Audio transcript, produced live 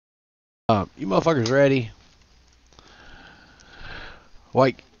You motherfuckers ready?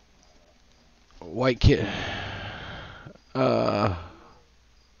 White, white kid. Uh,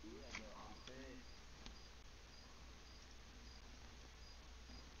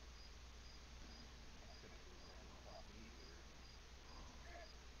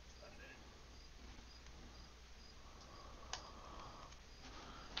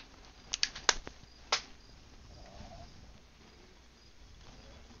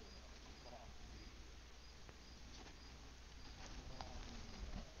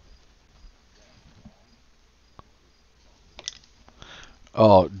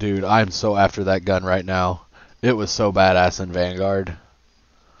 oh, dude, I'm so after that gun right now. It was so badass in Vanguard.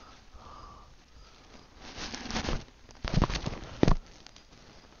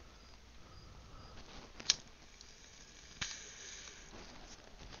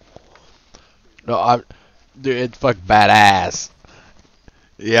 No, dude, it's fuck badass.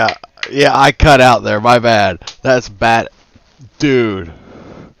 Yeah, yeah, I cut out there. My bad. That's bad, dude,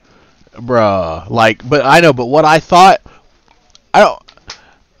 bruh. Like, but I know. But what I thought, I don't.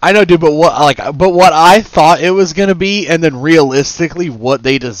 I know, dude. But what I thought it was gonna be, and then realistically, what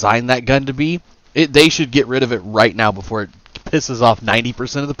they designed that gun to be, they should get rid of it right now before it pisses off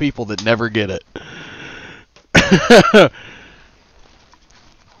 90% of the people that never get it.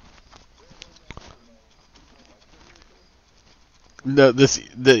 No,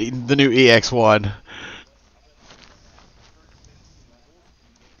 the new EX1.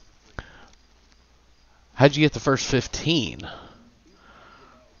 How'd you get the first 15?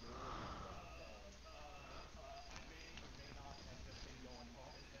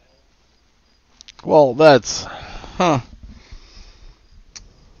 Well, that's huh.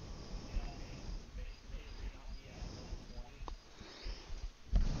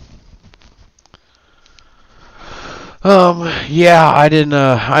 Yeah, I didn't.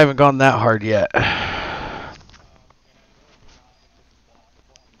 I haven't gone that hard yet.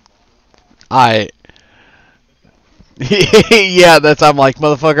 I yeah, that's I'm like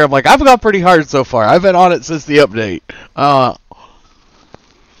motherfucker. I'm like I've gone pretty hard so far. I've been on it since the update.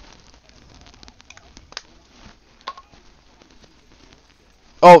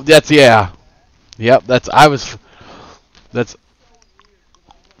 Oh, that's yeah. Yep, that's I was. That's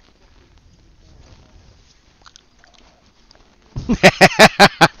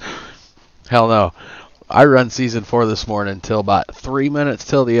hell no. I run season 4 this morning until about 3 minutes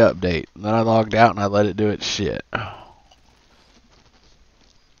till the update. And then I logged out and I let it do its shit.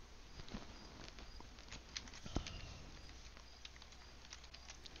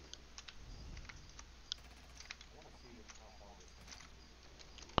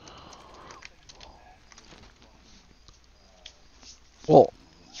 Well,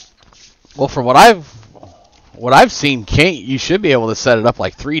 well, from what I've seen, can't you should be able to set it up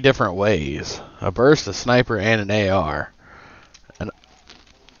like 3 different ways: a burst, a sniper, and an AR. And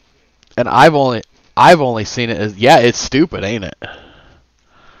and I've only seen it as yeah, it's stupid, ain't it?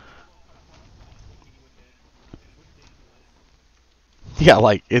 Yeah,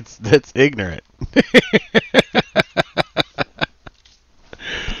 like that's ignorant.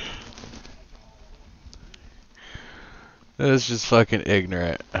 It's just fucking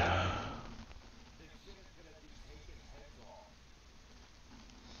ignorant.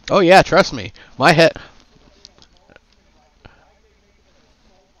 Oh yeah, trust me. My head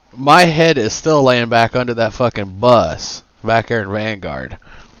is still laying back under that fucking bus back there in Vanguard.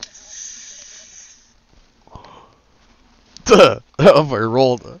 Over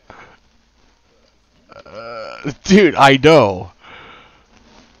rolled. Dude, I know.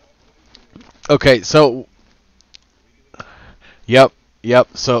 Okay, so yep, yep.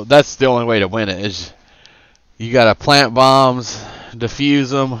 So that's the only way to win it is you gotta plant bombs,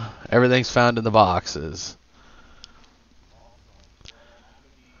 defuse them. Everything's found in the boxes.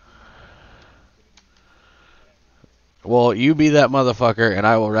 Well, you be that motherfucker, and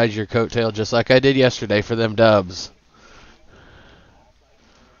I will ride your coattail just like I did yesterday for them dubs.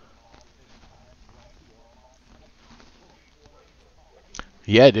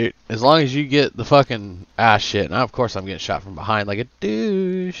 Yeah, dude. As long as you get the fucking shit. Now, of course, I'm getting shot from behind like a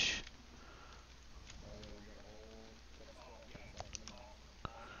douche.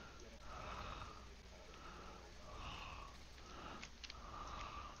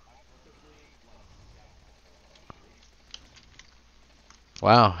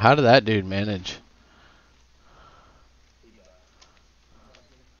 Wow, how did that dude manage?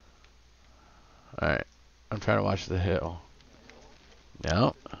 All right, I'm trying to watch the hill.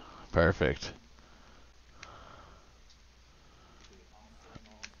 No, perfect.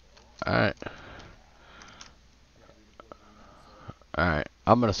 All right, all right.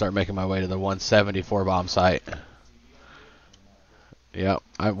 I'm gonna start making my way to the 174 bomb site. Yep.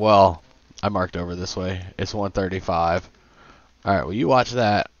 I marked over this way. It's 135. All right. Well, you watch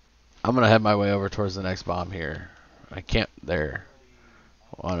that. I'm gonna head my way over towards the next bomb here. I can't. There.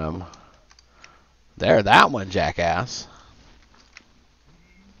 On them. There. That one, jackass.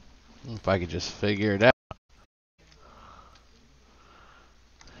 If I could just figure it out.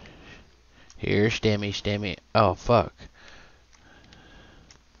 Here, stemmy. Oh, fuck.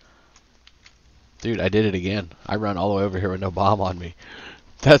 Dude, I did it again. I run all the way over here with no bomb on me.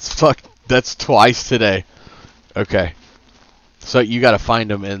 That's twice today. Okay. So you gotta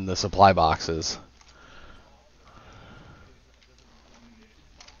find them in the supply boxes.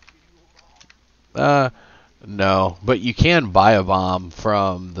 No. But you can buy a bomb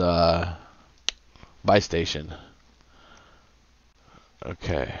from the buy station.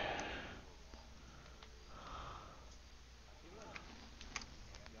 Okay.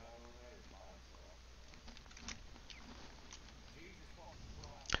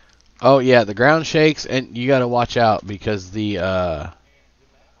 Oh yeah, the ground shakes, and you gotta watch out because the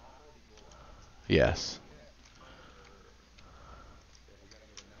yes.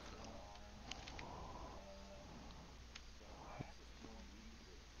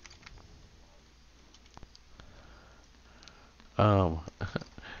 I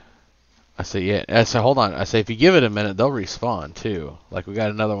say yeah. I say hold on. I say if you give it a minute, they'll respawn too. Like we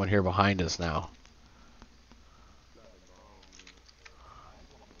got another one here behind us now.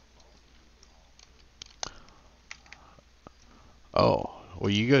 Oh, well,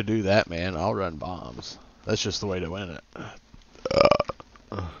 you go do that, man. I'll run bombs. That's just the way to win it.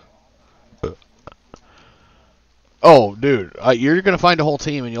 Oh, dude, you're gonna find a whole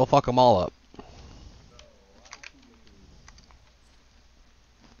team and you'll fuck them all up.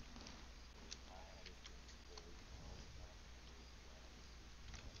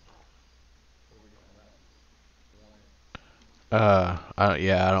 I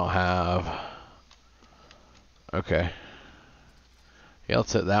don't have. Okay. Yeah,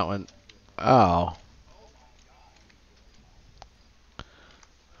 let's hit that one. Oh.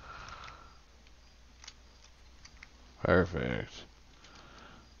 Perfect.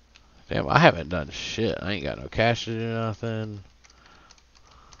 Damn, I haven't done shit. I ain't got no cash to do nothing.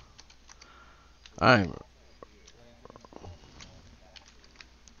 I'm...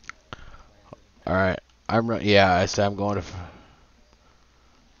 Alright. Yeah, I said I'm going to...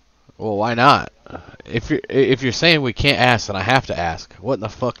 Well, why not? If you're saying we can't ask, then I have to ask. What in the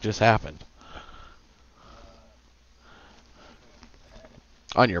fuck just happened?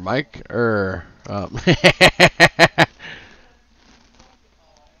 On your mic? Or... Alright.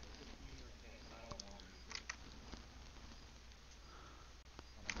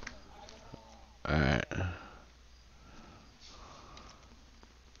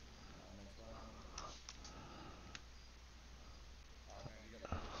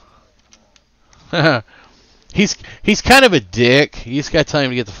 He's kind of a dick. You just gotta tell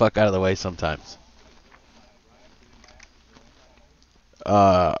him to get the fuck out of the way sometimes.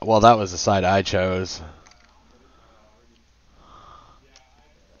 Well, that was the side I chose.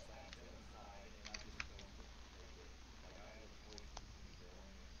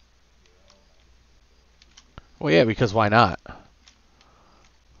 Well, yeah, because why not?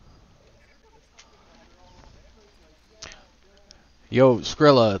 Yo,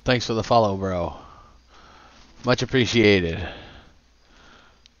 Skrilla, thanks for the follow, bro. Much appreciated.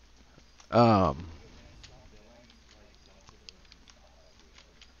 No.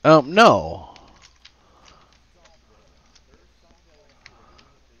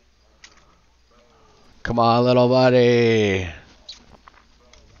 Come on, little buddy.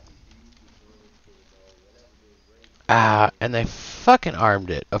 And they fucking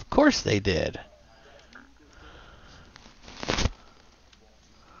armed it. Of course they did.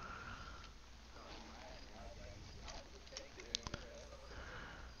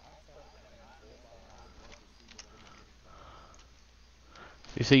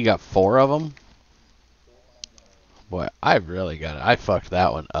 You say you got 4 of them? Boy, I really got it. I fucked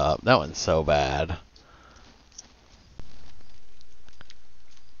that one up. That one's so bad.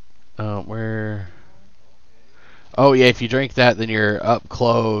 Where... Oh, yeah, if you drink that, then your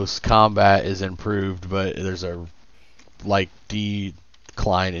up-close combat is improved, but there's a, like,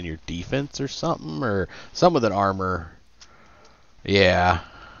 decline in your defense or something, or some with an armor. Yeah.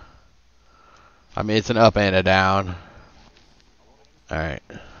 I mean, it's an up and a down. Alright.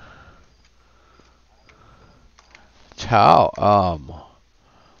 Ciao.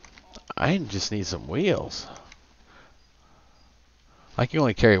 I just need some wheels. I can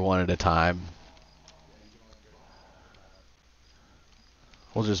only carry one at a time.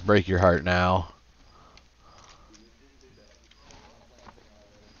 We'll just break your heart now.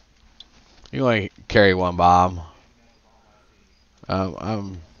 You only carry one bomb.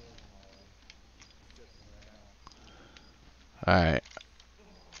 Alright.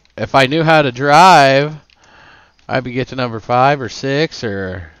 If I knew how to drive, I'd be get to number 5 or 6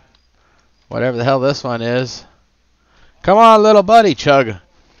 or whatever the hell this one is. Come on, little buddy. Chug.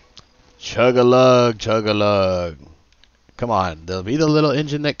 Chug-a-lug, chug-a-lug. Come on. There'll be the little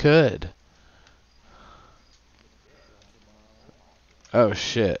engine that could. Oh,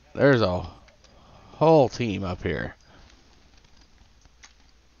 shit. There's a whole team up here.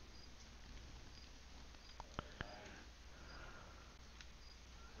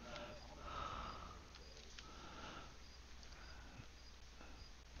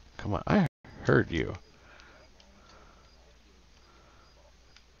 Come on. I heard you.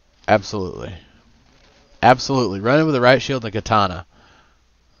 Absolutely. Absolutely. Running with the right shield and katana.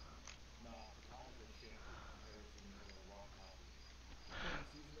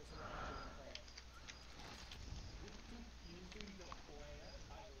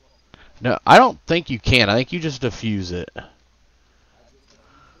 No, I don't think you can. I think you just defuse it.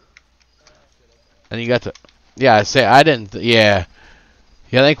 And you got to... Yeah, I say I didn't... Yeah.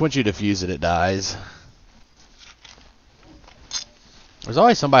 Yeah, I think once you defuse it, it dies. There's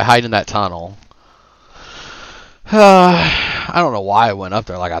always somebody hiding in that tunnel. I don't know why I went up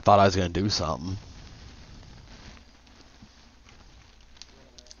there like I thought I was going to do something.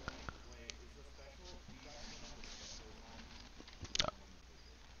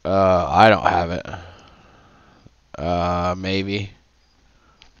 I don't have it. Maybe.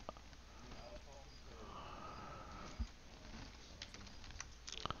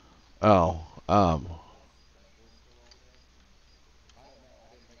 Oh,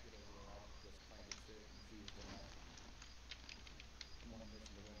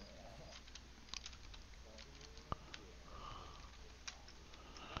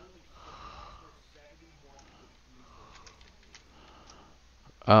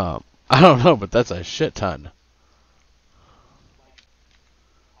 I don't know, but that's a shit ton.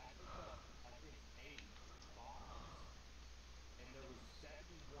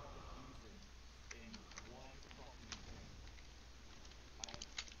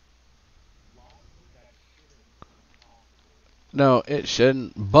 No, it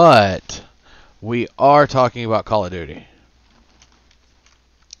shouldn't, but we are talking about Call of Duty.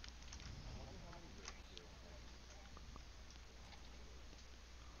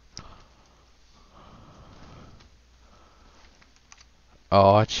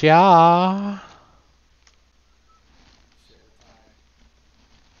 Oh, cha.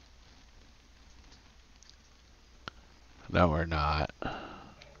 No, we're not.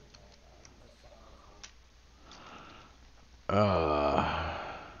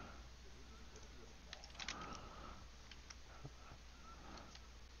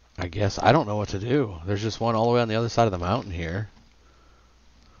 I guess I don't know what to do. There's just one all the way on the other side of the mountain here.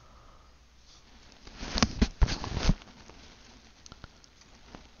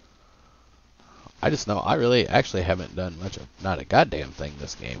 I just know I really actually haven't done much of not a goddamn thing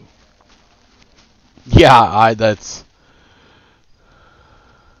this game. Yeah, that's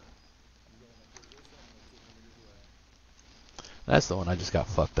the one I just got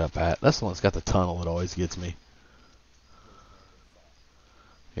fucked up at. That's the one that's got the tunnel that always gets me.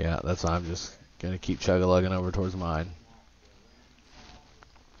 Yeah, that's why I'm just gonna keep chug-a-lugging over towards mine.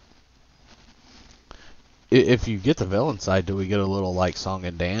 If you get the villain side, do we get a little like song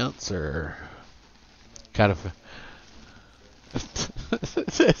and dance or kind of?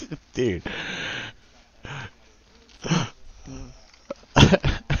 Dude.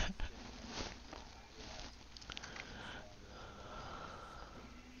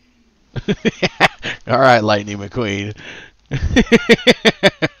 All right, Lightning McQueen.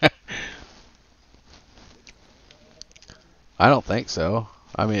 I don't think so.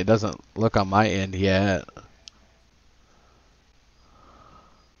 I mean, it doesn't look on my end yet.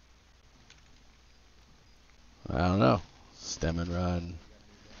 I don't know. Stem and run.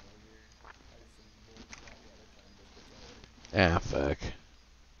 Ah, fuck.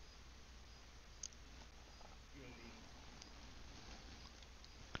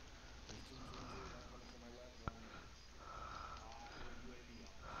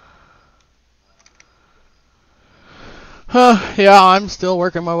 Yeah, I'm still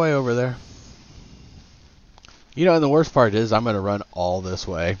working my way over there. You know, and the worst part is I'm going to run all this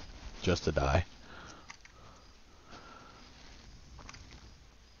way just to die.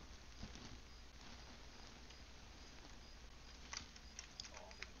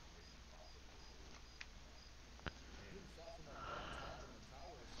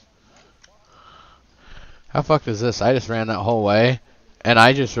 How fucked is this? I just ran that whole way, and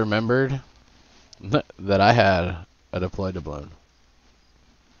I just remembered that I had a deploy doubloon.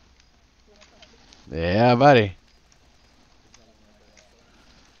 Yeah, buddy.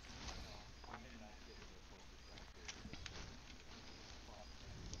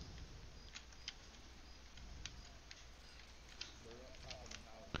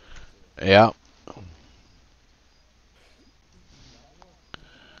 Yeah.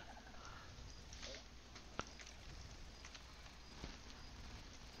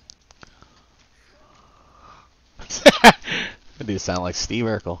 That dude sound like Steve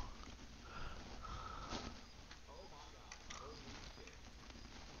Urkel.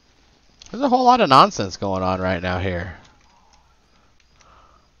 There's a whole lot of nonsense going on right now here.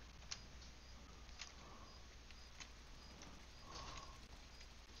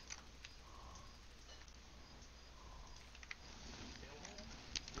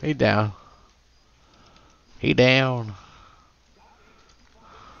 He down. He down.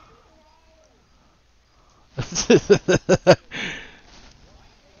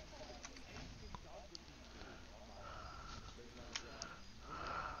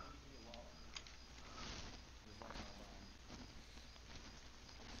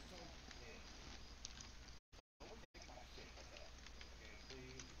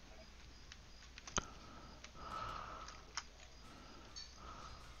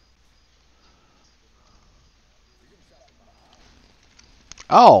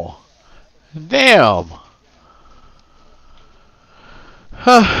 Oh, damn.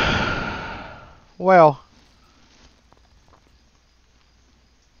 Well.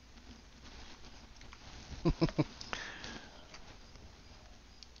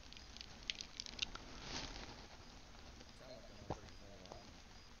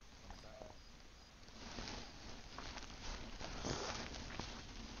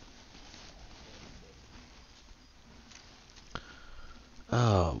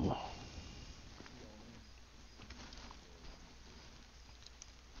 um.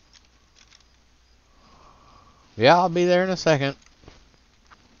 Yeah, I'll be there in a second.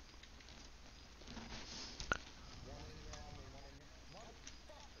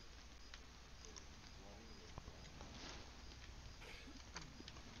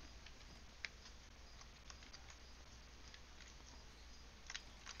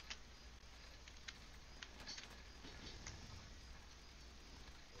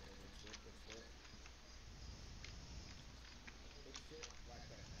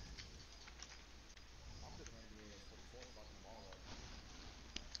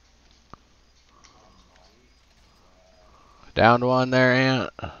 Down one there, Ant.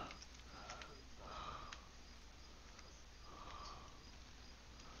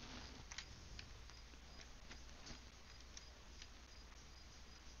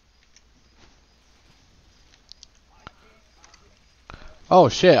 Oh,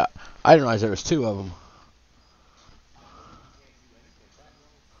 shit. I didn't realize there was two of them.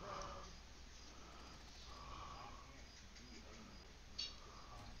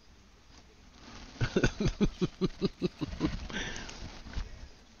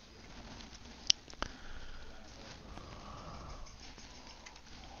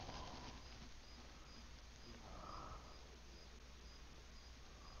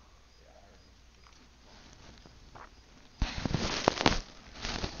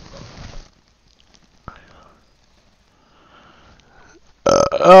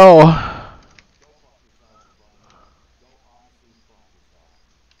 Oh.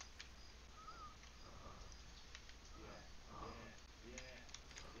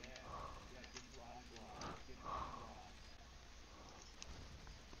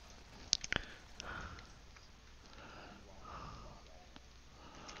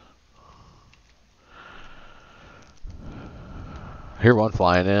 Here one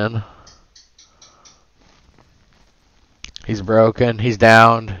flying in. He's broken. He's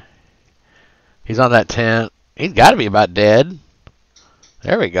downed. He's on that tent. He's got to be about dead.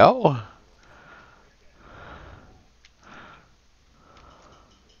 There we go.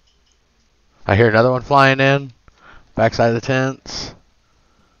 I hear another one flying in. Backside of the tents.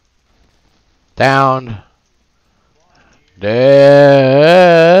 Down.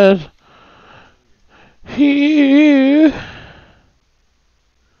 Dead. He.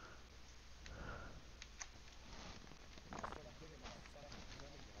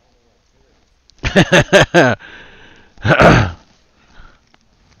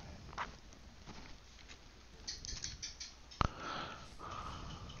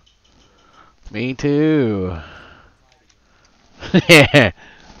 Me too. Yeah.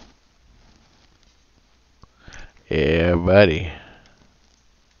 Yeah, buddy.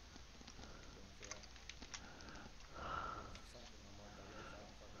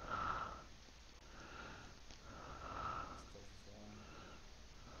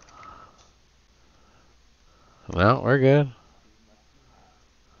 No, we're good.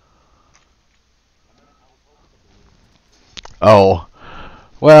 Oh.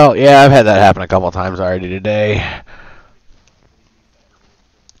 Well, yeah, I've had that happen a couple times already today.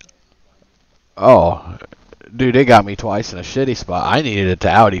 Oh. Dude, it got me twice in a shitty spot. I needed it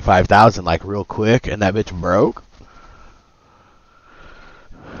to Audi 5000 like real quick, and that bitch broke.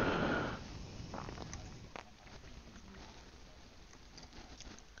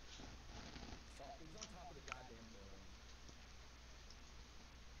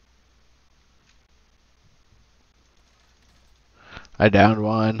 I downed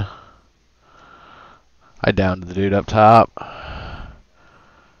one. I downed the dude up top.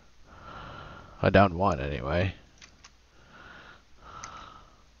 I downed one anyway.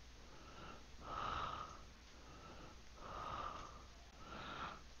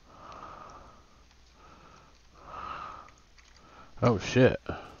 Oh shit.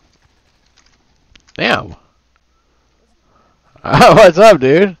 Damn. What's up,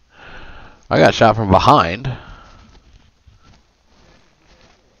 dude? I got shot from behind.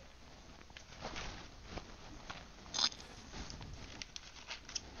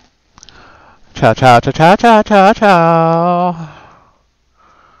 Chow chow chow chow chow chow chow.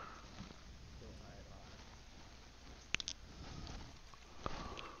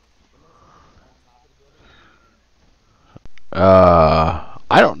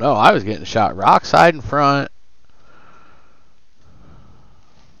 I don't know. I was getting shot rock side in front.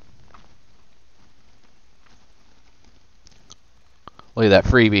 Look at that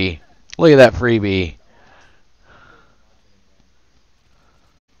freebie. Look at that freebie.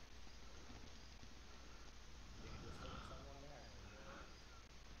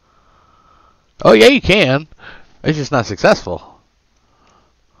 Oh yeah, you can. It's just not successful.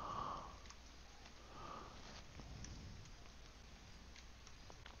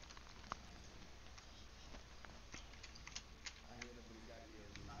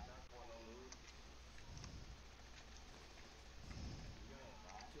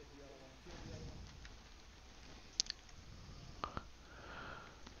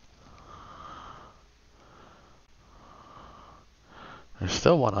 There's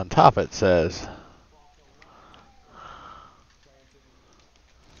still one on top, it says.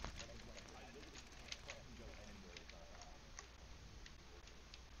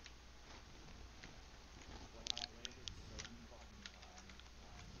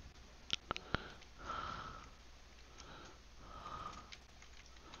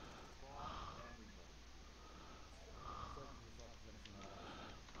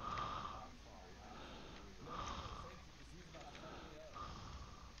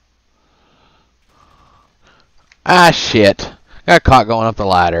 Ah, shit. Got caught going up the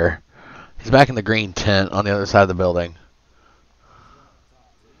ladder. He's back in the green tent on the other side of the building.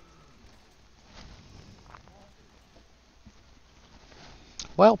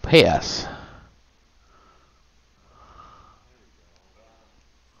 Well, pass.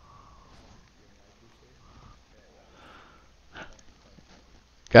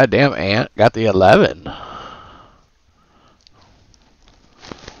 Goddamn Ant got the 11.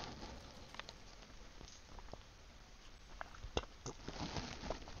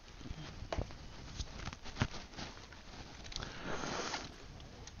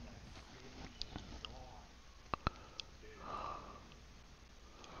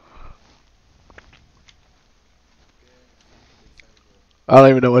 I don't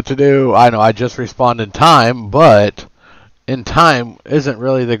even know what to do. I know I just respawned in time, but in time isn't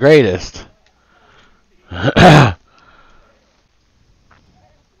really the greatest.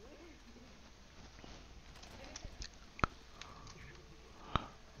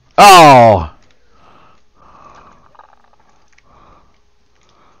 Oh!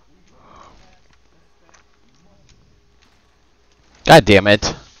 God damn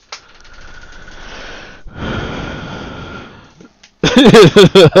it.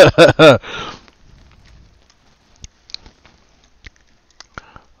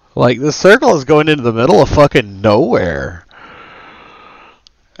 Like, this circle is going into the middle of fucking nowhere.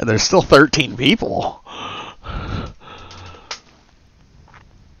 And there's still 13 people.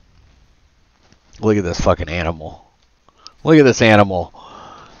 Look at this fucking animal. Look at this animal.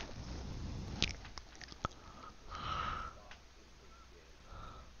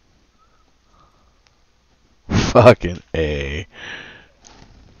 Fucking A.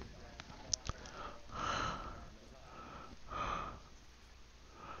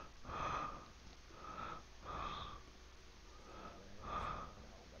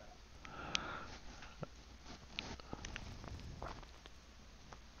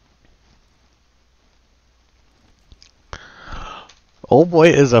 Old boy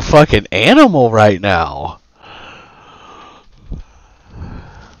is a fucking animal right now.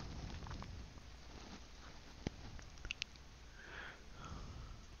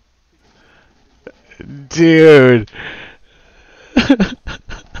 Dude.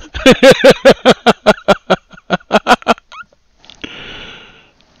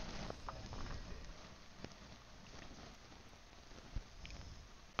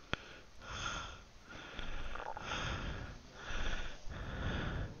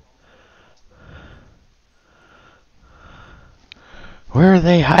 Where are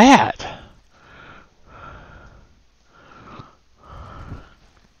they at?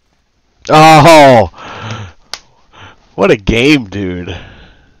 Oh, what a game, dude.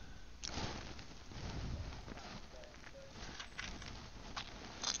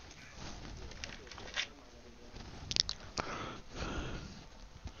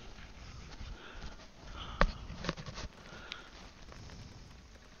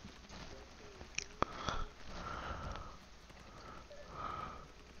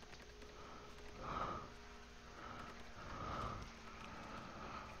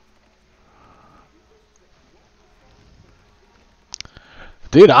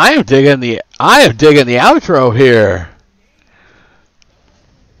 Dude, I am digging the outro here.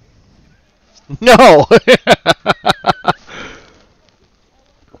 No.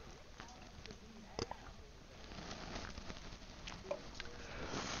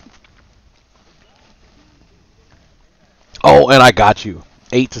 Oh, and I got you.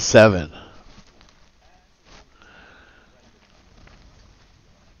 8-7.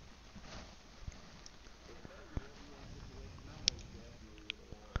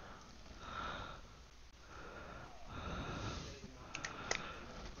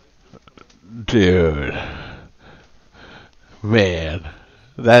 Dude. Man.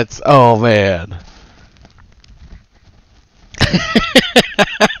 That's, oh man.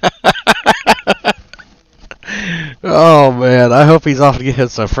 Oh man, I hope he's off to get him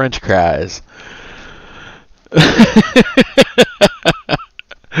some French fries.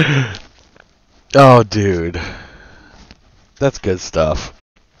 Oh dude. That's good stuff.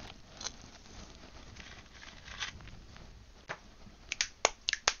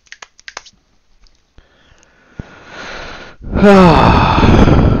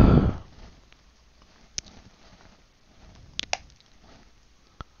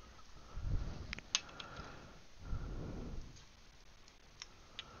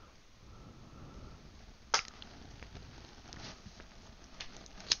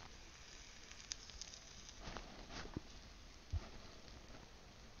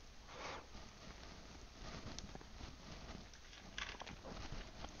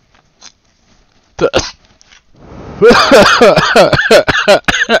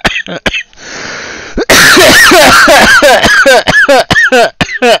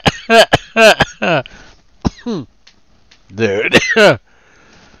 Dude.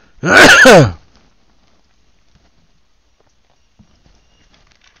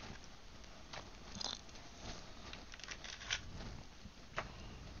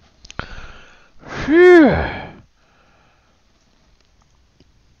 Phew.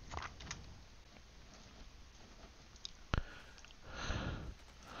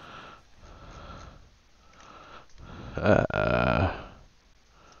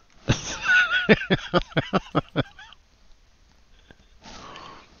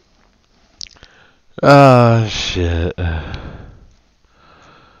 Oh shit.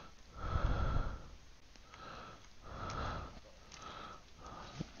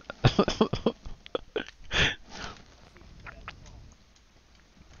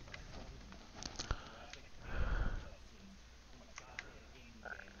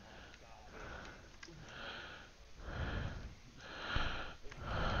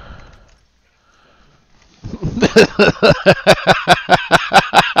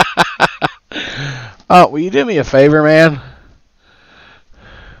 Oh, will you do me a favor, man?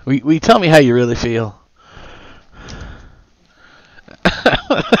 Will you tell me how you really feel?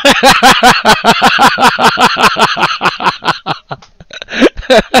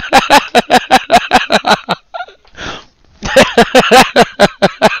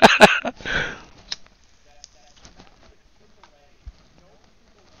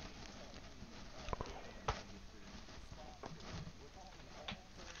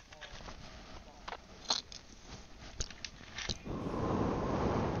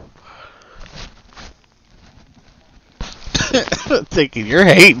 Thinking you're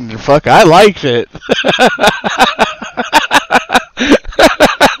hating. Fuck, I liked it.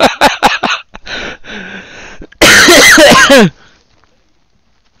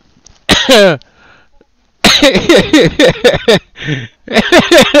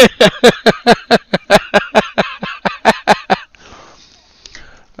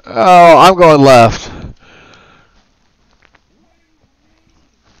 Oh, I'm going left.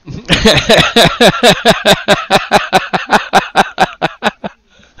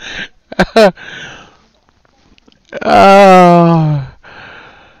 Oh,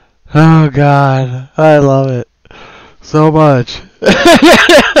 oh God, I love it so much.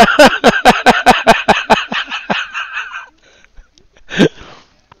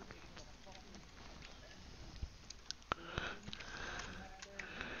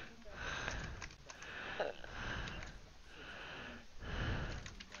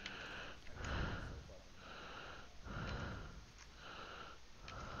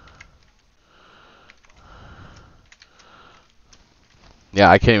 Yeah,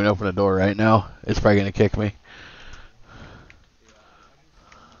 I can't even open the door right now. It's probably gonna kick me.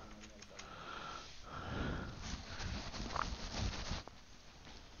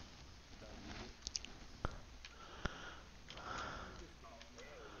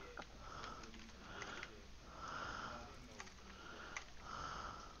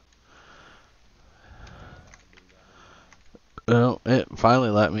 Well, it finally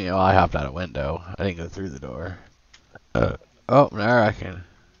let me. Oh, I hopped out a window. I didn't go through the door. Uh, oh, now I can.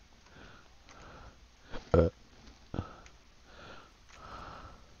 Uh,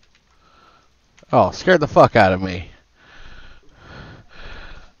 oh, scared the fuck out of me.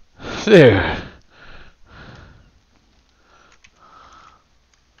 Dude.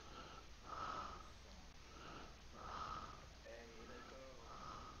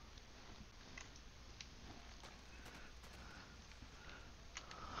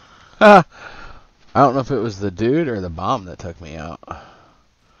 I don't know if it was the dude or the bomb that took me out.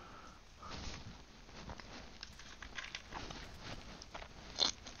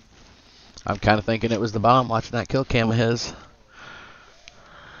 I'm kind of thinking it was the bomb watching that kill cam of his.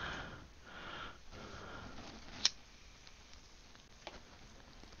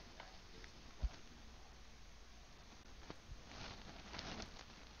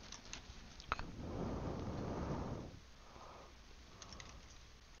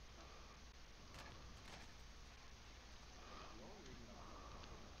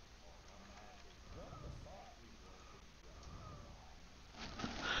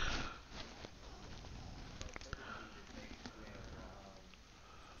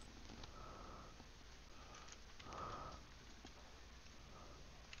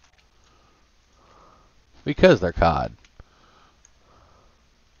 Because they're COD.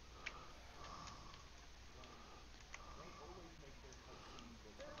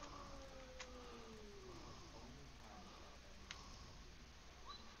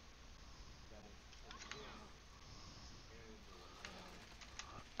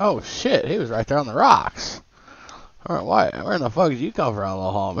 Oh shit, he was right there on the rocks. Alright, why? Where in the fuck did you come from,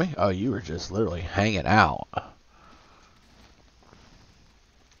 little homie? Oh, you were just literally hanging out.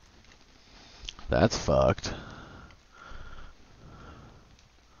 That's fucked.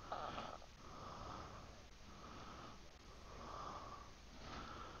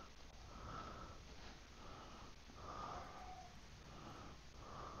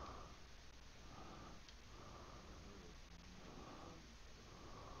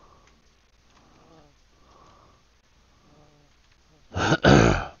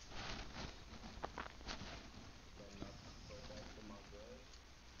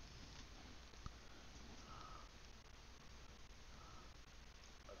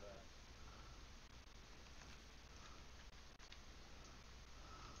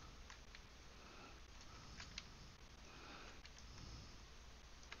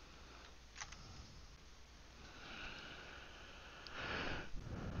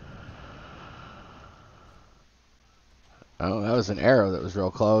 Oh, that was an arrow that was real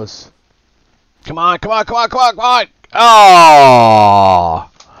close. Come on, come on, come on, come on, come on!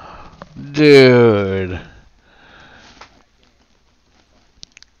 Oh, dude.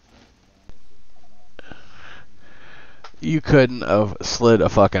 You couldn't have slid a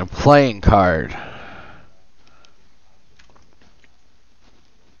fucking playing card.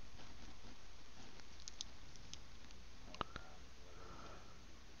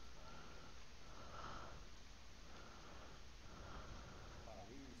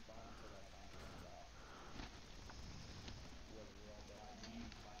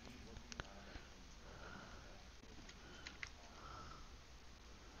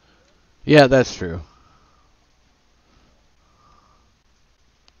 Yeah, that's true.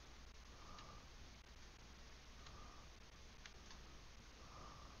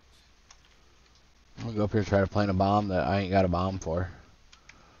 I'm gonna go up here and try to plant a bomb that I ain't got a bomb for.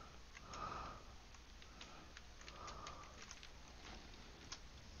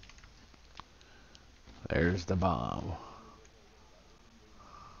 There's the bomb.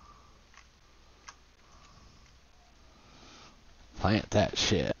 Plant that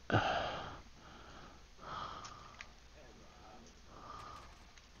shit.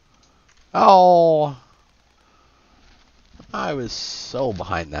 Oh, I was so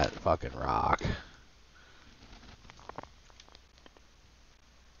behind that fucking rock.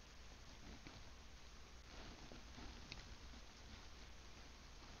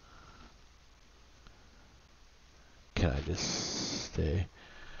 Can I just stay?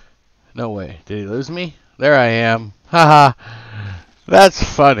 No way. Did he lose me? There I am. Haha. That's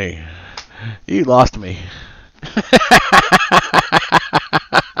funny. You lost me.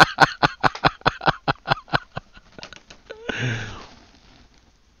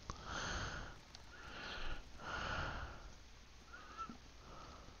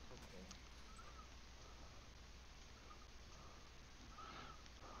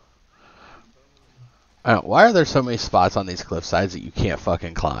 Why are there so many spots on these cliff sides that you can't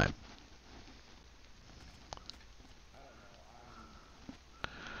fucking climb?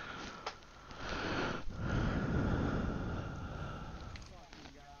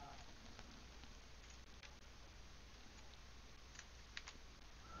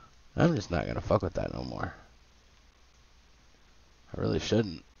 I'm just not gonna fuck with that no more. I really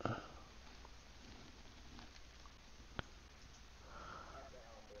shouldn't.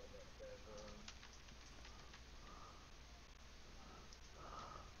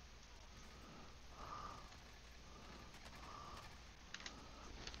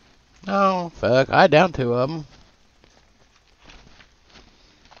 No, fuck. I down two of them.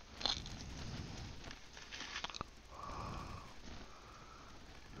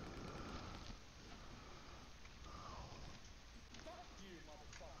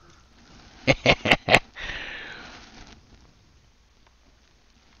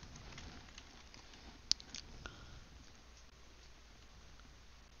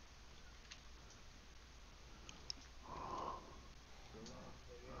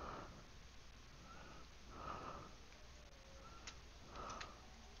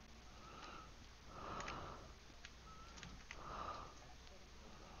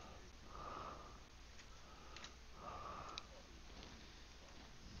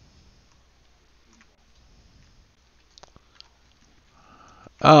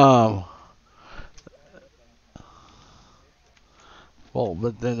 um. Well,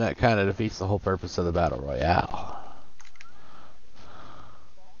 but then that kind of defeats the whole purpose of the battle royale.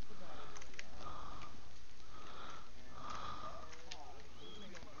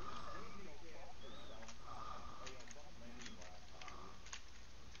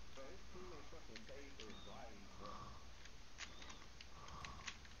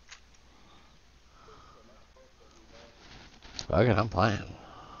 Fuck it, I'm playing.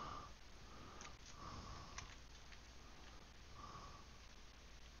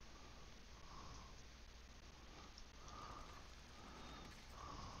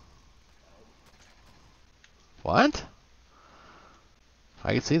 What?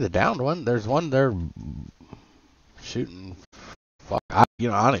 I can see the downed one. There's one there shooting. Fuck, I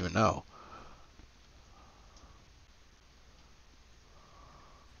don't even know.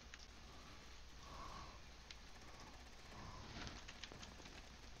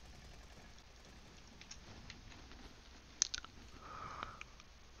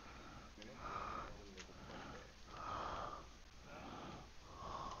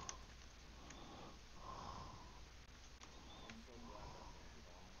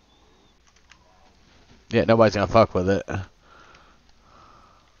 Yeah, nobody's gonna fuck with it.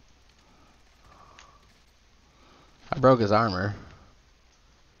 I broke his armor.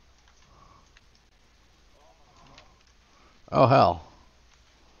 Oh, hell.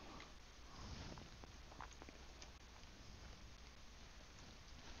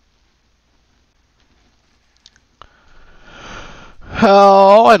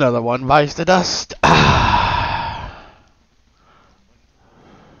 Oh, another one bites the dust.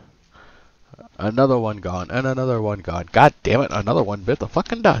 Another one gone, and another one gone. God damn it, another one bit the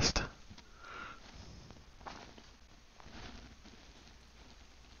fucking dust.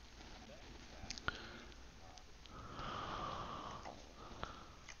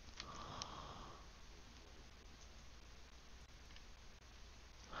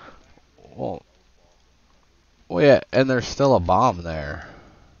 Well, yeah, and there's still a bomb there.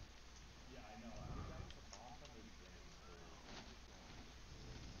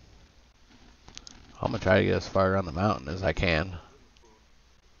 I'm gonna try to get as far around the mountain as I can.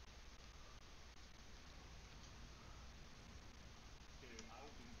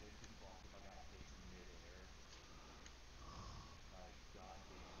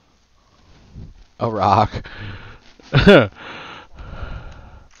 A rock.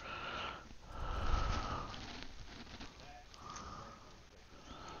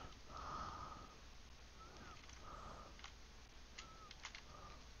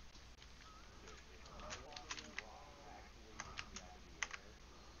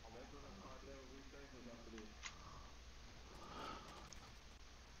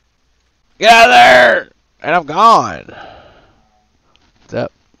 Get out of there! And I'm gone. What's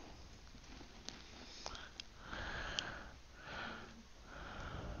up?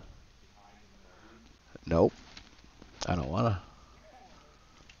 Nope. I don't wanna.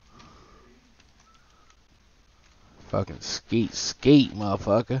 Fucking skeet,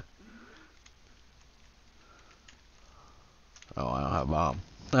 motherfucker. Oh, I don't have a bomb.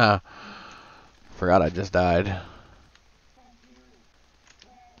 Ah. Forgot I just died.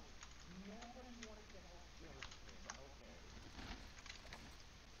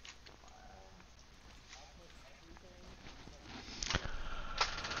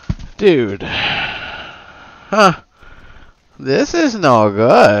 Dude. Huh. This is no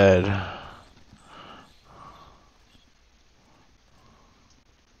good.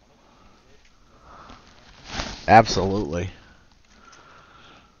 Absolutely.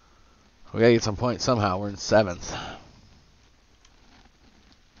 We gotta get some points somehow. We're in 7th.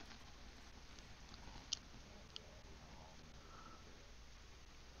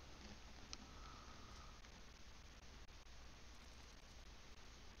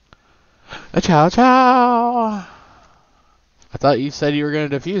 Chow chow. I thought you said you were gonna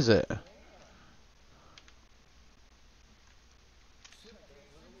defuse it.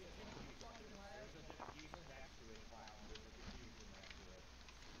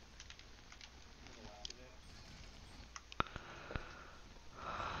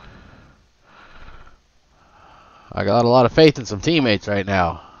 I got a lot of faith in some teammates right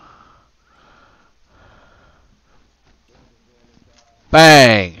now.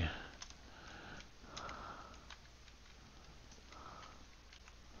 Bang!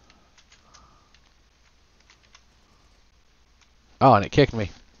 Oh, and it kicked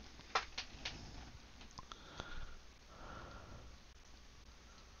me.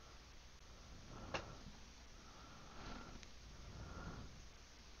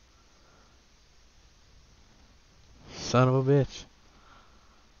 Son of a bitch.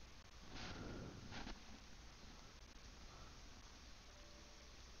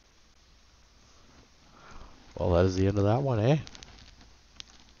 Well, that is the end of that one, eh?